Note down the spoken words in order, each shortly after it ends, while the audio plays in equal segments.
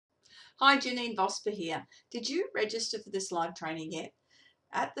Hi, Janeen Vosper here. Did you register for this live training yet?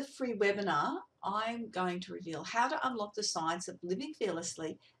 At the free webinar, I'm going to reveal how to unlock the science of living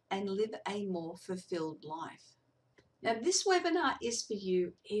fearlessly and live a more fulfilled life. Now, this webinar is for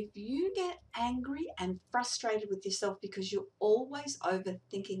you if you get angry and frustrated with yourself because you're always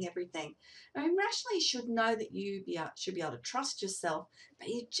overthinking everything. I mean, rationally, you should know that you should be able to trust yourself, but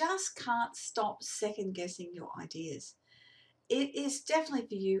you just can't stop second guessing your ideas. It is definitely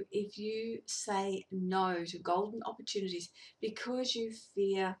for you if you say no to golden opportunities because you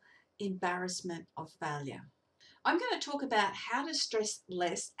fear embarrassment of failure. I'm going to talk about how to stress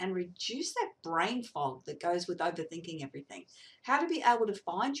less and reduce that brain fog that goes with overthinking everything. How to be able to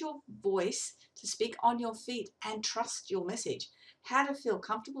find your voice to speak on your feet and trust your message. How to feel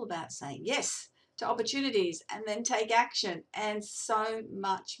comfortable about saying yes to opportunities and then take action, and so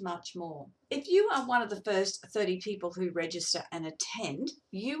much, much more. If you are one of the first 30 people who register and attend,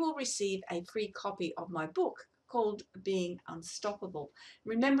 you will receive a free copy of my book called Being Unstoppable.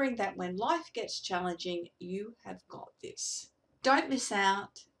 Remembering that when life gets challenging, you have got this. Don't miss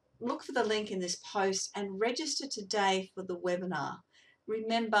out. Look for the link in this post and register today for the webinar.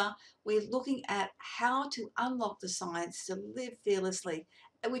 Remember, we're looking at how to unlock the science to live fearlessly,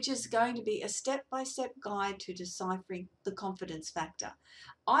 which is going to be a step-by-step guide to deciphering the confidence factor.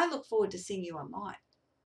 I look forward to seeing you online.